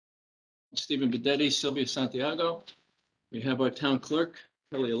Stephen Bedetti, Sylvia Santiago. We have our town clerk,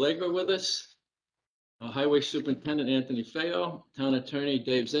 Kelly Allegra, with us. Our highway superintendent, Anthony Feo, town attorney,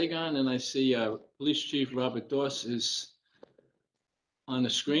 Dave Zagon, and I see police chief Robert Doss is on the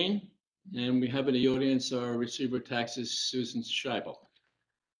screen. And we have in the audience our receiver of taxes, Susan Scheibel.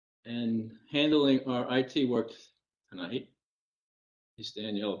 And handling our IT work tonight is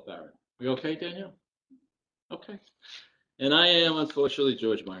Danielle Barrett. We okay, Danielle? Okay. And I am, unfortunately,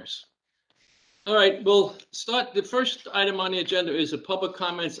 George Myers. All right, we'll start. The first item on the agenda is a public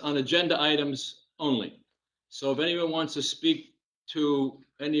comments on agenda items only. So if anyone wants to speak to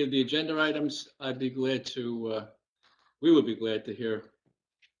any of the agenda items, I'd be glad to, we would be glad to hear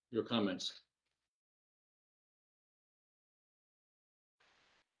your comments.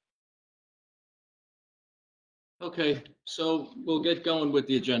 Okay, so we'll get going with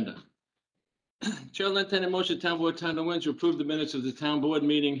the agenda. Chair will entertain a motion, Town Board, Town of Windsor, approve the minutes of the Town Board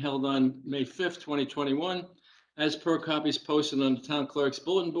meeting held on May 5th, 2021, as per copies posted on the Town Clerk's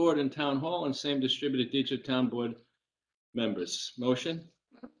Bulletin Board in Town Hall and same distributed to each of Town Board members. Motion?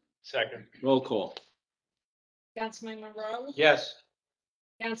 Second. Roll call. Councilman Monroe? Yes.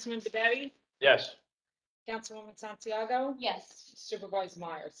 Councilman Bedetti? Yes. Councilwoman Santiago? Yes. Supervisor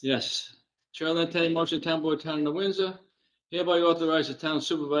Myers? Yes. Chair will entertain a motion, Town Board, Town of Windsor, hereby authorize the town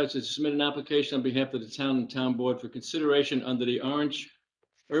supervisor to submit an application on behalf of the town and town board for consideration under the Orange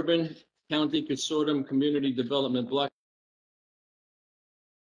Urban County Consortium Community Development Block.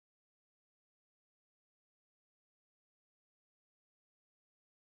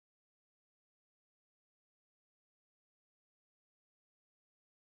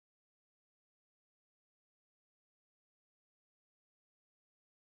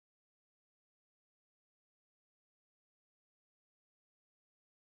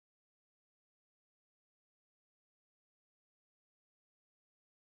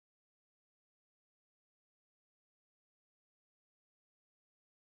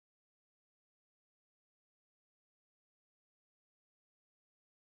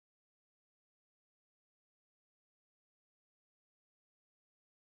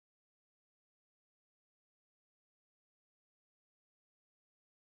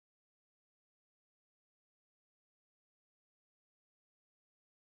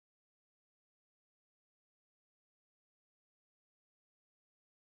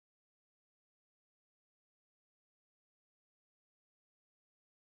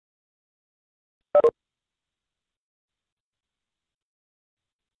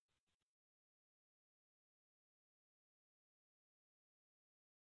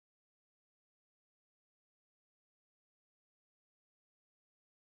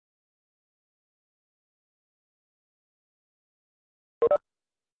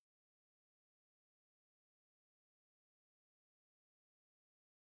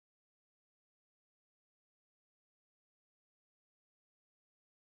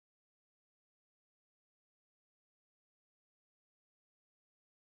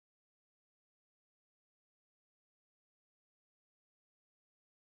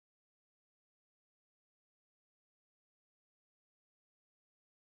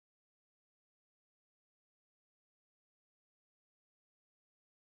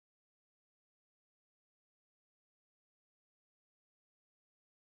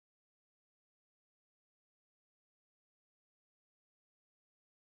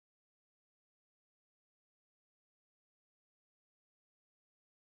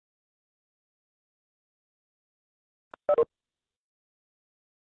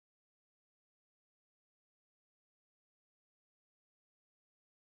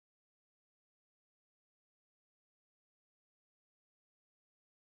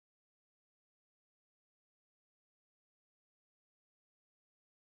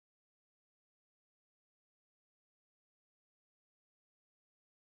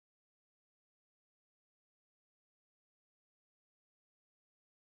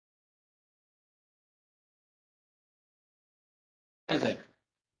 Anything?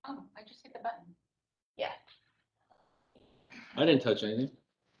 Oh, I just hit the button. Yeah. I didn't touch anything.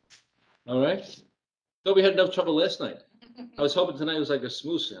 All right. Thought we had enough trouble last night. I was hoping tonight was like a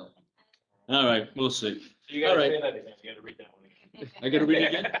smooth sailing. All right, we'll see. You gotta All right. say that again. You gotta read that one again. I gotta read it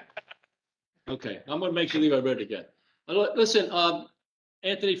again? Okay, I'm gonna make believe I read it again. Listen,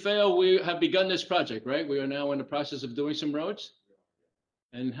 Anthony Feo, we have begun this project, right? We are now in the process of doing some roads.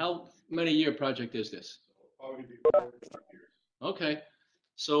 And how many year project is this? Okay,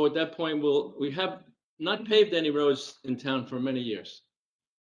 so at that point, we have not paved any roads in town for many years.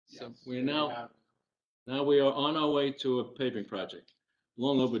 So we're now we are on our way to a paving project,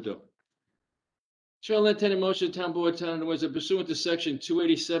 long overdue. Chair will entertain a motion, Town Board, Town of Windsor, pursuant to section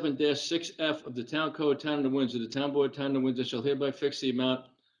 287-6F of the Town Code, Town of Windsor, the Town Board, Town of Windsor shall hereby fix the amount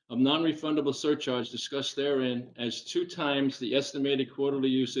of non-refundable surcharge discussed therein as 2 times the estimated quarterly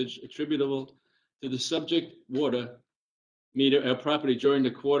usage attributable to the subject water meter or property during the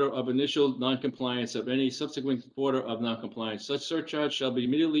quarter of initial noncompliance of any subsequent quarter of noncompliance. Such surcharge shall be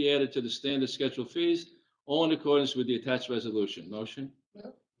immediately added to the standard schedule fees, all in accordance with the attached resolution. Motion?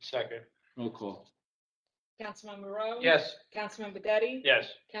 Second. Roll call. Councilmember Rowe? Yes. Councilman Bedetti? Yes.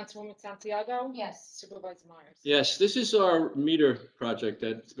 Councilwoman Santiago? Yes. Supervisor Myers? Yes, this is our meter project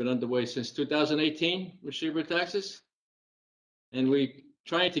that's been underway since 2018, receiver taxes. And we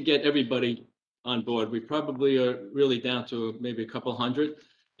trying to get everybody on board. We probably are really down to maybe a couple hundred.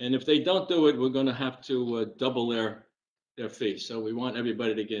 And if they don't do it, we're going to have to double their fee. So we want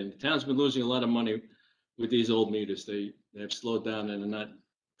everybody to get in. The town's been losing a lot of money with these old meters. They have slowed down and are not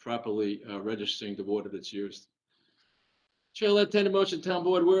properly registering the water that's used. Chair will entertain a motion, Town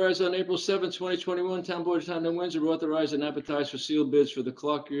Board, whereas on April 7, 2021, Town Board of Town of Windsor authorized and advertised for sealed bids for the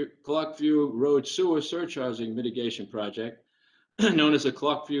Clarkview Road Sewer Surcharging Mitigation Project, known as the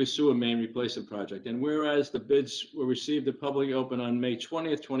Clarkview Sewer Main Replacement Project. And whereas the bids were received at public open on May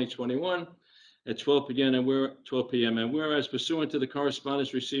 20th, 2021 at 12 p.m. And whereas pursuant to the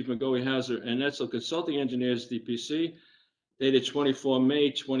correspondence received from McGoey Hauser and Etzel Consulting Engineers, DPC, dated 24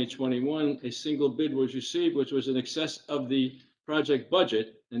 May 2021, a single bid was received, which was in excess of the project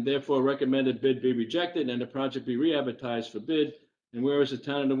budget, and therefore recommended bid be rejected and the project be re-advertised for bid. And whereas the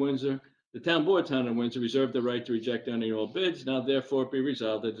Town Board, Town of Windsor reserved the right to reject any and all bids, now therefore be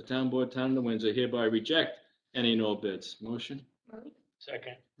resolved that the Town Board, Town of Windsor hereby reject any and all bids. Motion?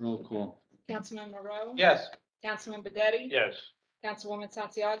 Second. Roll call. Councilmember Rowe? Yes. Councilman Bedetti? Yes. Councilwoman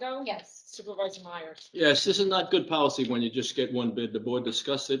Santiago? Yes. Supervisor Myers? Yes, this is not good policy when you just get one bid. The board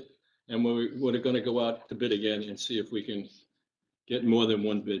discussed it, and we're going to go out to bid again and see if we can get more than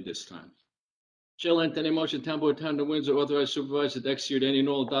one bid this time. Chair will entertain a motion, Town Board, Town of Windsor, authorize supervisor to execute any and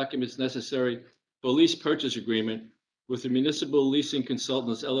all documents necessary for lease purchase agreement with the Municipal Leasing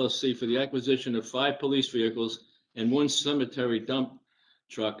Consultants LLC for the acquisition of 5 police vehicles and 1 cemetery dump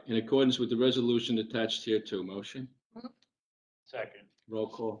truck in accordance with the resolution attached here to. Motion? Second. Roll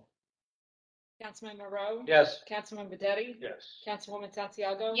call. Councilmember Rowe? Yes. Councilman Bedetti? Yes. Councilwoman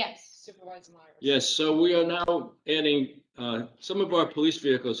Santiago? Yes. Supervisor Myers? Yes, so we are now adding, some of our police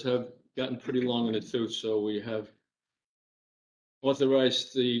vehicles have gotten pretty long in the tooth, so we have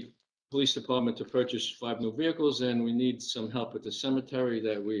authorized the police department to purchase 5 new vehicles, and we need some help with the cemetery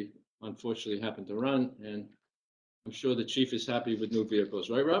that we unfortunately happen to run, and I'm sure the chief is happy with new vehicles,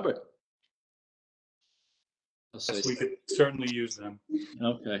 right, Robert? I'll say Yes, we so. could certainly use them.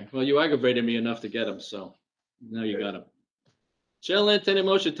 Okay, well, you aggravated me enough to get them, so now you got them. Chair will entertain a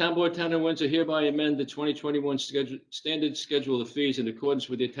motion, Town Board, Town of Windsor hereby amend the 2021 standard schedule of fees in accordance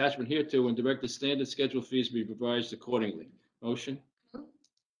with the attachment hereto and direct the standard schedule fees be revised accordingly. Motion?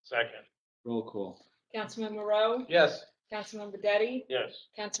 Second. Roll call. Councilmember Rowe? Yes. Councilman Bedetti? Yes.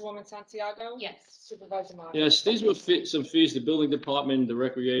 Councilwoman Santiago? Yes. Supervisor Myers? Yes, these were some fees, the building department, the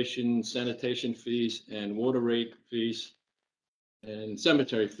recreation, sanitation fees, and water rate fees, and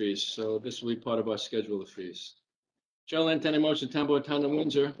cemetery fees. So this will be part of our schedule of fees. Chair will entertain a motion, Town Board, Town of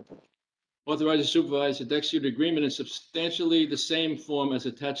Windsor, authorize the supervisor to execute agreement in substantially the same form as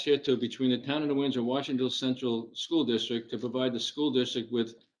attached hereto between the Town of Windsor and Washington Central School District to provide the school district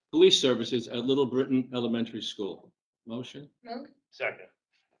with police services at Little Britain Elementary School. Motion? Second.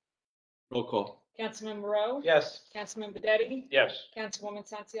 Roll call. Councilmember Rowe? Yes. Councilman Bedetti? Yes. Councilwoman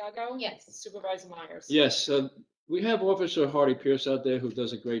Santiago? Yes. Supervisor Myers? Yes, we have Officer Hardy Pierce out there who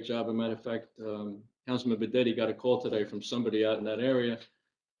does a great job. As a matter of fact, Councilman Bedetti got a call today from somebody out in that area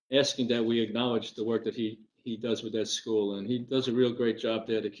asking that we acknowledge the work that he does with that school. And he does a real great job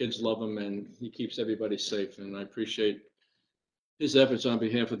there. The kids love him and he keeps everybody safe. And I appreciate his efforts on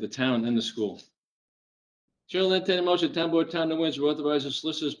behalf of the town and the school. Chair will entertain a motion, Town Board, Town of Windsor, authorize a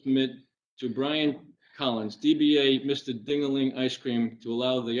solicitor's permit to Brian Collins, DBA Mr. Dingaling Ice Cream, to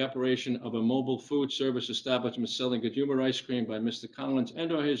allow the operation of a mobile food service establishment selling good humor ice cream by Mr. Collins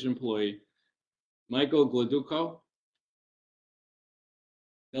and or his employee, Michael Gladuco.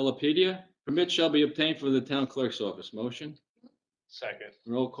 Delapedia. Permit shall be obtained from the town clerk's office. Motion? Second.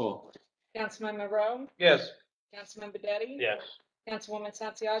 Roll call. Councilmember Rowe? Yes. Councilman Bedetti? Yes. Councilwoman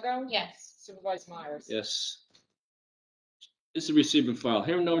Santiago? Yes. Supervisor Myers? Yes. This is receive and file.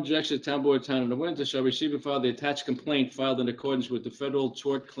 Hearing no objection, the Town Board, Town of Windsor shall receive and file the attached complaint filed in accordance with the Federal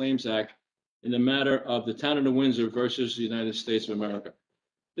Tort Claims Act in the matter of the Town of Windsor versus the United States of America.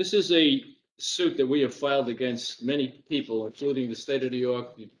 This is a suit that we have filed against many people, including the state of New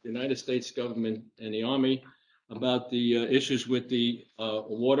York, the United States government, and the Army, about the issues with the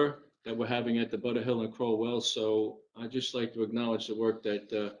water that we're having at the Butter Hill and Crow Wells. So I'd just like to acknowledge the work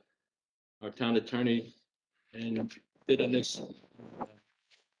that our town attorney and did on this,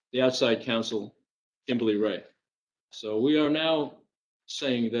 the outside counsel, Kimberly Ray. So we are now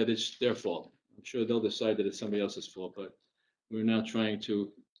saying that it's their fault. I'm sure they'll decide that it's somebody else's fault, but we're now trying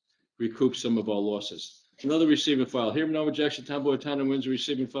to recoup some of our losses. Another receiving file. Hearing no objection, Town Board, Town of Windsor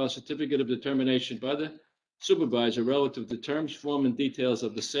receiving file certificate of determination by the supervisor relative to terms, form, and details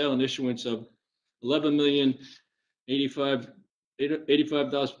of the sale and issuance of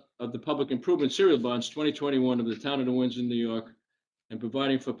 $11,085,085 of the public improvement serial bonds 2021 of the Town of Windsor, New York, and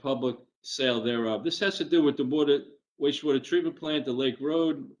providing for public sale thereof. This has to do with the wastewater treatment plant, the Lake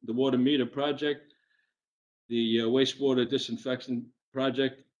Road, the water meter project, the wastewater disinfection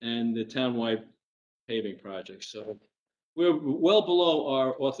project, and the townwide paving project. So we're well below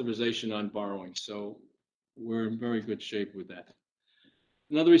our authorization on borrowing, so we're in very good shape with that.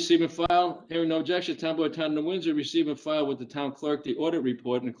 Another receiving file, hearing no objection, Town Board, Town of Windsor, receiving file with the town clerk, the audit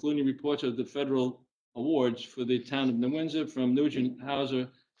report, including reports of the federal awards for the Town of New Windsor from Nugent Hauser,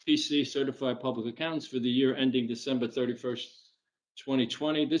 PC, Certified Public Accountants for the year ending December 31st,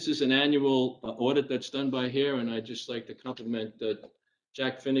 2020. This is an annual audit that's done by here, and I'd just like to compliment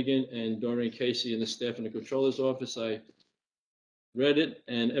Jack Finnegan and Doreen Casey and the staff in the controller's office. I read it,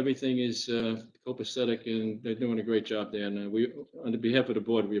 and everything is copacetic, and they're doing a great job there. And we, on behalf of the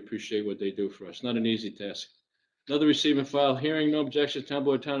board, we appreciate what they do for us. Not an easy task. Another receiving file, hearing no objection, Town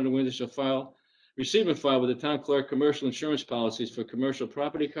Board, Town of New Windsor shall file, receiving file with the town clerk, commercial insurance policies for commercial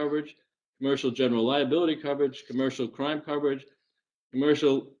property coverage, commercial general liability coverage, commercial crime coverage,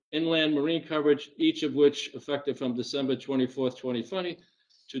 commercial inland marine coverage, each of which effective from December 24th, 2020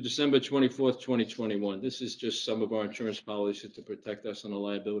 to December 24th, 2021. This is just some of our insurance policies to protect us on the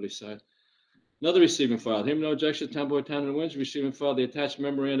liability side. Another receiving file, hearing no objection, Town Board, Town of Windsor, receiving file, the attached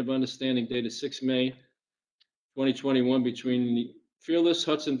memorandum of understanding dated 6 May 2021 between the Fearless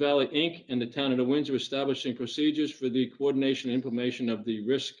Hudson Valley, Inc. and the Town of New Windsor establishing procedures for the coordination and implementation of the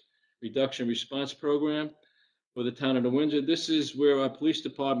risk reduction response program for the Town of New Windsor. This is where our police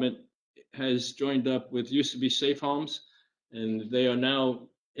department has joined up with, used to be Safe Homes, and they are now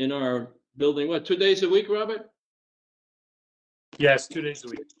in our building, what, 2 days a week, Robert? Yes, 2 days a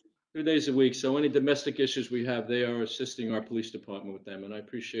week. 2 days a week. So any domestic issues we have, they are assisting our police department with them, and I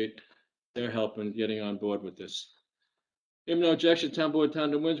appreciate their help in getting on board with this. Hearing no objection, Town Board,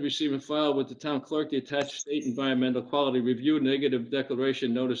 Town of Windsor, receive and file with the town clerk the attached state environmental quality review negative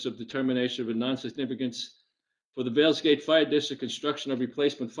declaration notice of determination of a non-significance for the Valesgate Fire District construction of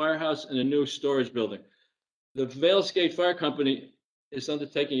replacement firehouse and a new storage building. The Valesgate Fire Company is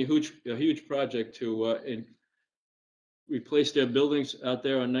undertaking a huge project to replace their buildings out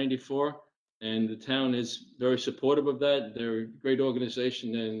there on 94, and the town is very supportive of that. They're a great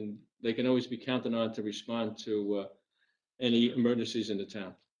organization, and they can always be counted on to respond to any emergencies in the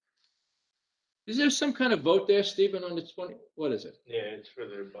town. Is there some kind of vote there, Stephen, on the 20? What is it? Yeah, it's for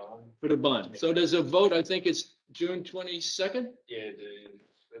their bond. For the bond. So there's a vote, I think it's June 22nd? Yeah,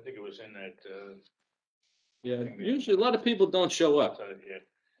 I think it was in that, Yeah, usually a lot of people don't show up. yeah.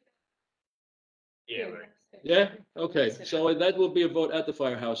 Yeah, right. Yeah, okay, so that will be a vote at the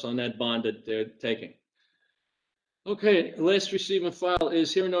firehouse on that bond that they're taking. Okay, last receiving file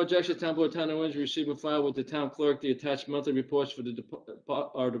is hearing no objection, Town Board, Town of Windsor, receiving file with the town clerk, the attached monthly reports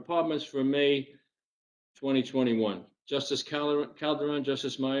for our departments for May 2021. Justice Calderon,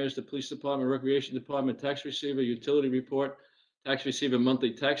 Justice Myers, the Police Department, Recreation Department, Tax Receiver, Utility Report, Tax Receiver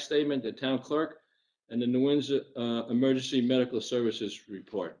Monthly Tax Statement, the Town Clerk, and the New Windsor Emergency Medical Services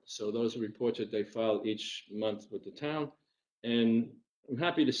Report. So those are reports that they file each month with the town. And I'm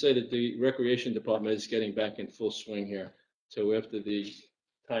happy to say that the Recreation Department is getting back in full swing here. So after the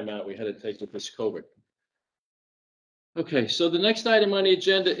timeout we had to take with this COVID. Okay, so the next item on the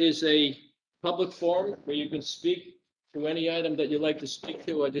agenda is a public forum where you can speak to any item that you'd like to speak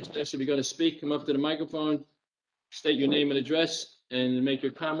to. I just ask if you're going to speak, come up to the microphone, state your name and address, and make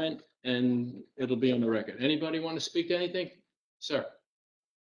your comment, and it'll be on the record. Anybody want to speak to anything? Sir?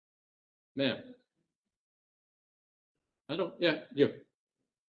 Ma'am? I don't, yeah, you.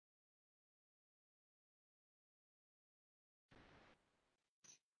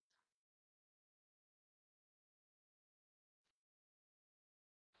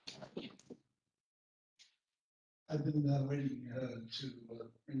 I've been waiting to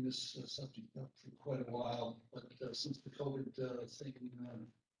bring this subject up for quite a while, but since the COVID thing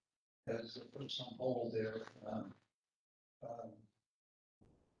has put us on hold there,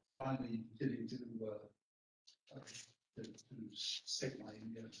 finally getting to stick my,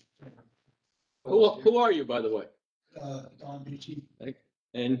 Who are you, by the way? Don Beachy.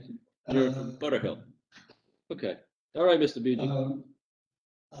 And you're from Butterhill. Okay. All right, Mr. BG.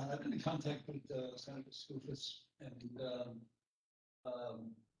 I've been in contact with Senator Skoufis and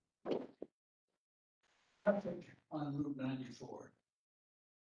traffic on Route 94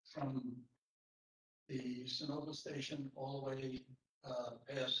 from the Sonoma station all the way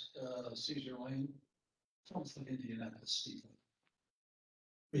past Cedar Lane, almost like Indianapolis Speedway.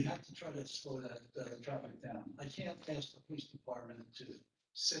 We have to try to slow that traffic down. I can't ask the police department to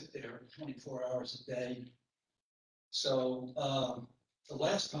sit there 24 hours a day. So the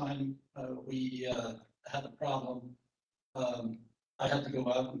last time we had a problem, I had to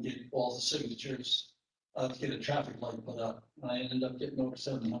go out and get all the signatures to get a traffic light put up. And I ended up getting over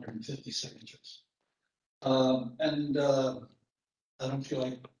 750 signatures. I don't feel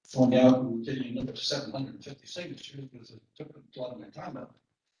like going out and getting another 750 signatures because it took a lot of my time up.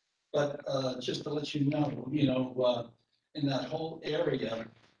 But just to let you know, in that whole area,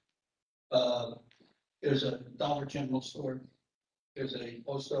 there's a Dollar General store, there's a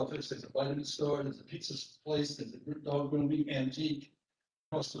post office, there's a vitamin store, there's a pizza place, there's a dog grooming, antique.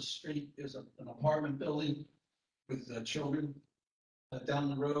 Across the street, there's an apartment building with children. Down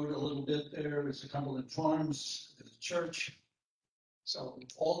the road a little bit there is a Cumberland Farms, there's a church. So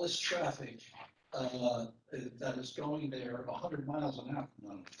all this traffic that is going there 100 miles an hour,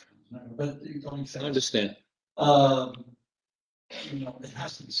 but you're going fast. I understand. It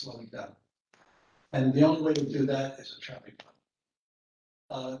has to be slowed down. And the only way to do that is a traffic light.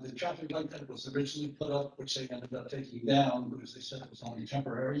 The traffic light that was originally put up, which they ended up taking down because they said it was only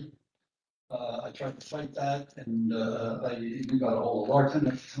temporary. I tried to fight that, and I even got a hold of Larkin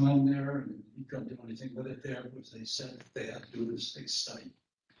at the time there, and he couldn't do anything with it there because they said they had to do this big study.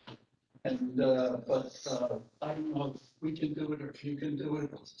 And but I don't know if we can do it or if you can do it,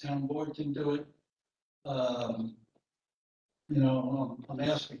 or if the town board can do it. I'm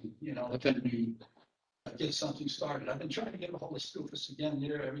asking, can we get something started? I've been trying to get a hold of Skoufis again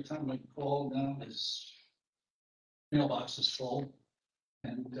here. Every time I call now, his mailbox is full.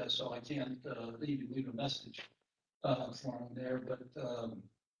 And so I can't even leave a message for him there, but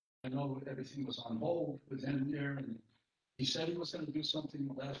I know everything was on hold with him there, and he said he was going to do something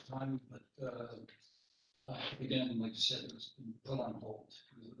the last time, but again, like I said, it was put on hold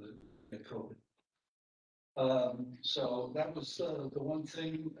because of the COVID. So that was the one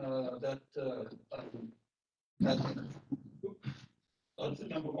thing that the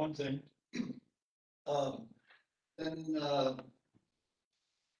number one thing. Then.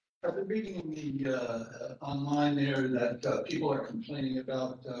 I've been reading in the online there that people are complaining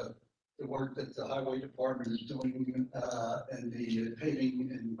about the work that the highway department is doing and the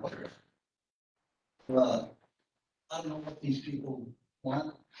paving and I don't know what these people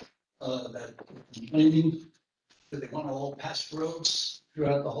want. That complaining that they want to all pass roads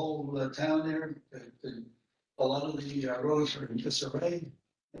throughout the whole town there. A lot of the roads are in disarray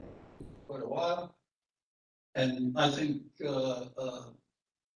for quite a while, and I think.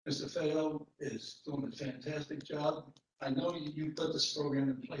 Mr. Feo is doing a fantastic job. I know you put this program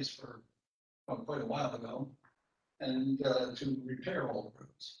in place for quite a while ago, and to repair all the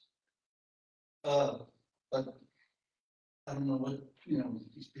roads. But I don't know what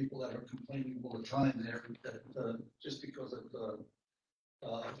these people that are complaining all the time there that just because of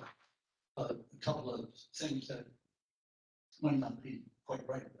a couple of things that might not be quite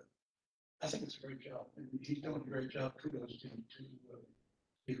right. But I think it's a great job, and he's doing a great job. Kudos to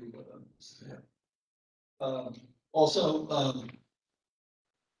also,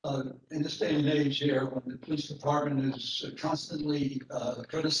 in this day and age here, when the police department is constantly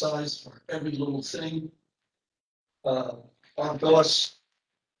criticized for every little thing, our boss,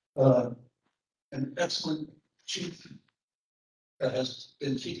 an excellent chief that has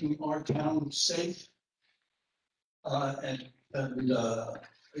been keeping our town safe, and I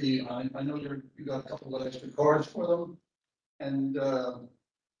know you got a couple of extra cars for them, and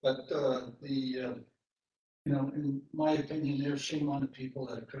but in my opinion, there's shame on the people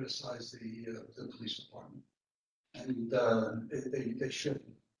that criticize the police department, and they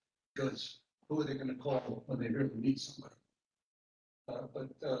shouldn't, because who are they going to call when they really need somebody?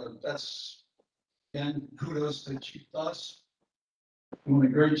 But that's, again, kudos to Chief Doss, doing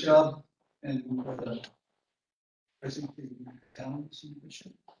a great job, and I think the town is in good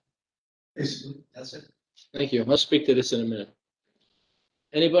shape. Basically, that's it. Thank you. I'll speak to this in a minute.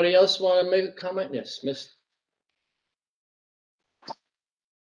 Anybody else want to make a comment? Yes, Miss.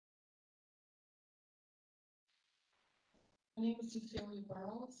 My name is Cecilia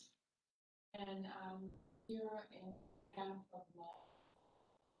Burrows, and here in half of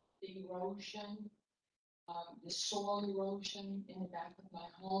the erosion, the soil erosion in the back of my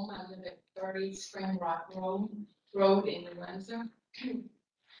home. I live at 30 Spring Rock Road in Windsor.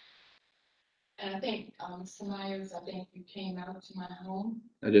 And I think, Mr. Myers, I think you came out to my home.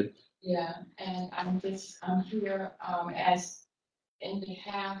 I did. Yeah, and I'm here, as in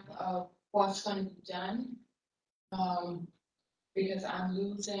behalf of what's gonna be done. Because I'm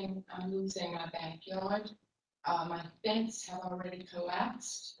losing my backyard. My fence have already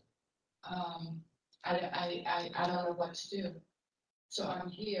collapsed. I don't know what to do. So I'm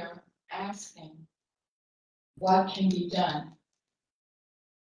here asking, what can be done?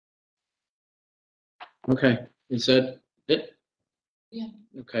 Okay, is that it? Yeah.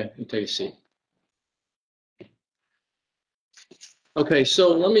 Okay, you take a seat. Okay,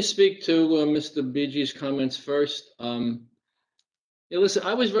 so let me speak to Mr. BG's comments first. Yeah, listen,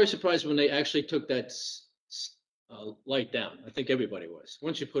 I was very surprised when they actually took that light down. I think everybody was.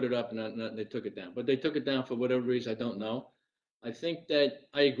 Once you put it up, they took it down. But they took it down for whatever reason, I don't know. I think that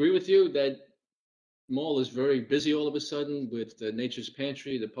I agree with you that mall is very busy all of a sudden with the Nature's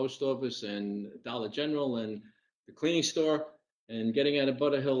Pantry, the post office, and Dollar General, and the cleaning store. And getting out of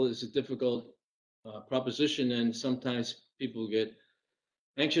Butterhill is a difficult proposition, and sometimes people get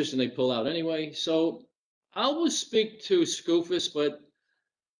anxious and they pull out anyway. So I will speak to Scoofus, but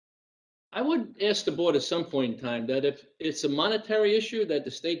I would ask the board at some point in time that if it's a monetary issue that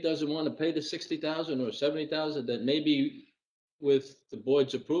the state doesn't want to pay the 60,000 or 70,000, that maybe with the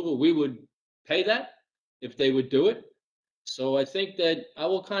board's approval, we would pay that if they would do it. So I think that I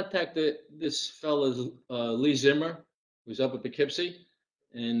will contact this fellow, Lee Zimmer, who's up at Poughkeepsie,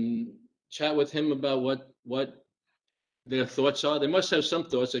 and chat with him about what their thoughts are. They must have some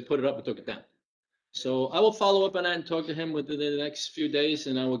thoughts. They put it up and took it down. So I will follow up on that and talk to him within the next few days,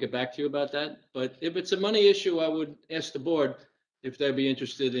 and I will get back to you about that. But if it's a money issue, I would ask the board if they'd be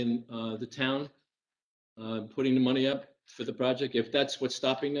interested in the town putting the money up for the project, if that's what's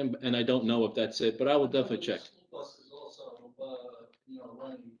stopping them. And I don't know if that's it, but I will definitely check. Plus, there's also,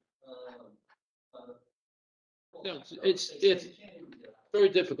 running, No, it's very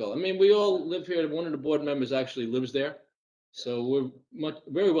difficult. I mean, we all live here. One of the board members actually lives there, so we're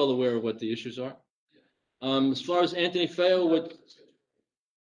very well aware of what the issues are. As far as Anthony Feo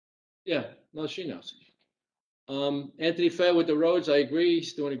yeah, no, she knows. Anthony Feo with the roads, I agree.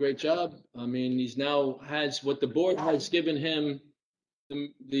 He's doing a great job. I mean, he's now has what the board has given him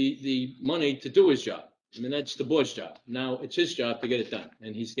the money to do his job. I mean, that's the board's job. Now it's his job to get it done,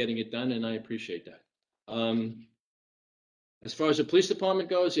 and he's getting it done, and I appreciate that. As far as the police department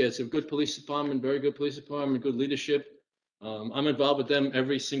goes, yeah, it's a good police department, very good police department, good leadership. I'm involved with them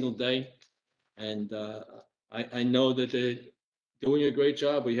every single day, and I know that they're doing a great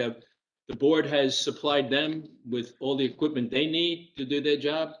job. The board has supplied them with all the equipment they need to do their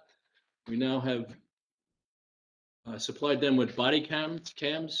job. We now have supplied them with body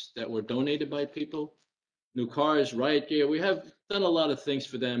cams that were donated by people, new cars, riot gear. We have done a lot of things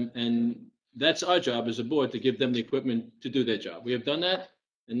for them, and that's our job as a board to give them the equipment to do their job. We have done that,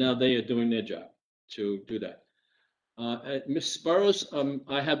 and now they are doing their job to do that. Ms. Burrows,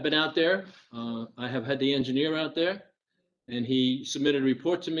 I have been out there. I have had the engineer out there, and he submitted a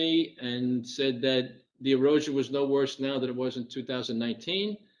report to me and said that the erosion was no worse now than it was in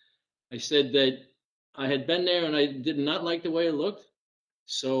 2019. I said that I had been there and I did not like the way it looked.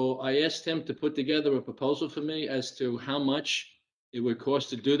 So I asked him to put together a proposal for me as to how much it would cost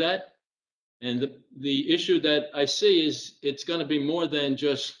to do that. And the issue that I see is it's going to be more than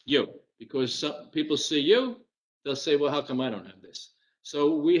just you, because some people see you, they'll say, well, how come I don't have this?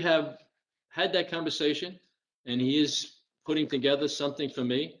 So we have had that conversation, and he is putting together something for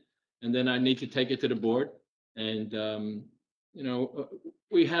me, and then I need to take it to the board. And,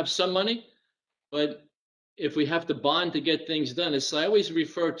 we have some money, but if we have to bond to get things done, I always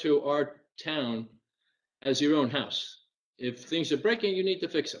refer to our town as your own house. If things are breaking, you need to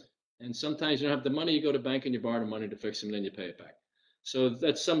fix them. And sometimes you don't have the money, you go to the bank and you borrow the money to fix them, then you pay it back. So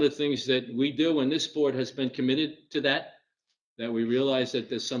that's some of the things that we do, and this board has been committed to that we realize that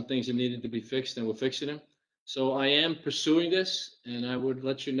there's some things that needed to be fixed, and we're fixing them. So I am pursuing this, and I would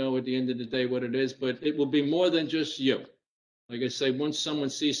let you know at the end of the day what it is, but it will be more than just you. Like I say, once someone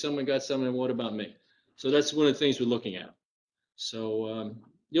sees someone got something, what about me? So that's one of the things we're looking at. So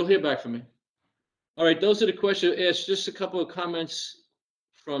you'll hear back from me. All right, those are the questions asked. Just a couple of comments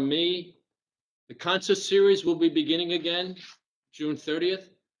from me. The concert series will be beginning again June 30th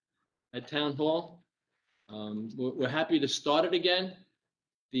at Town Hall. We're happy to start it again.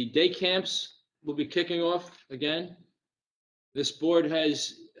 The day camps will be kicking off again. This board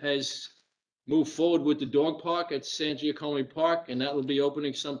has moved forward with the dog park at San Giacomo Park, and that will be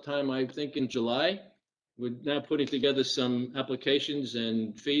opening sometime, I think, in July. We're now putting together some applications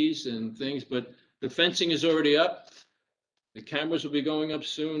and fees and things, but the fencing is already up. The cameras will be going up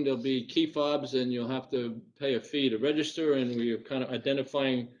soon. There'll be key fobs, and you'll have to pay a fee to register, and we are kind of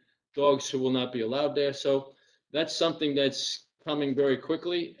identifying dogs who will not be allowed there. So that's something that's coming very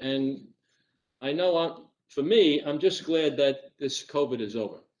quickly, and I know for me, I'm just glad that this COVID is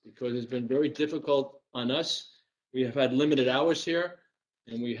over because it's been very difficult on us. We have had limited hours here,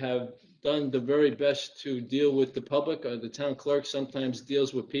 and we have done the very best to deal with the public. The town clerk sometimes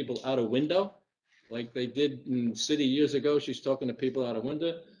deals with people out of window, like they did in the city years ago. She's talking to people out of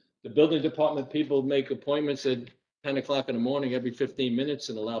window. The building department people make appointments at 10 o'clock in the morning every 15 minutes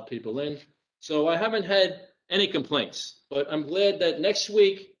and allow people in. So I haven't had any complaints, but I'm glad that next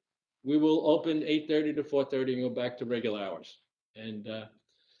week we will open 8:30 to 4:30 and go back to regular hours. And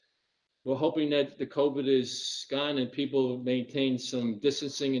we're hoping that the COVID is gone and people maintain some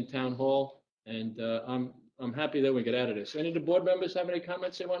distancing in town hall. And I'm happy that we get out of this. Any of the board members have any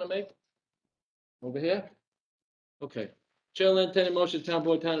comments they want to make? Over here? Okay. Chair will entertain a motion, Town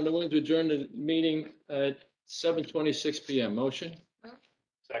Board, Town of New Orleans, to adjourn the meeting at 7:26 PM. Motion?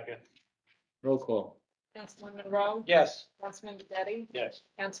 Second, Roll call. Councilman Monroe? yes. Councilman Detti? Yes.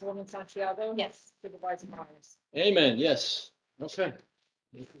 Councilwoman Santiago? Yes. Supervisor Myers? Amen. Yes. Okay.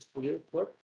 This is for you, clerk.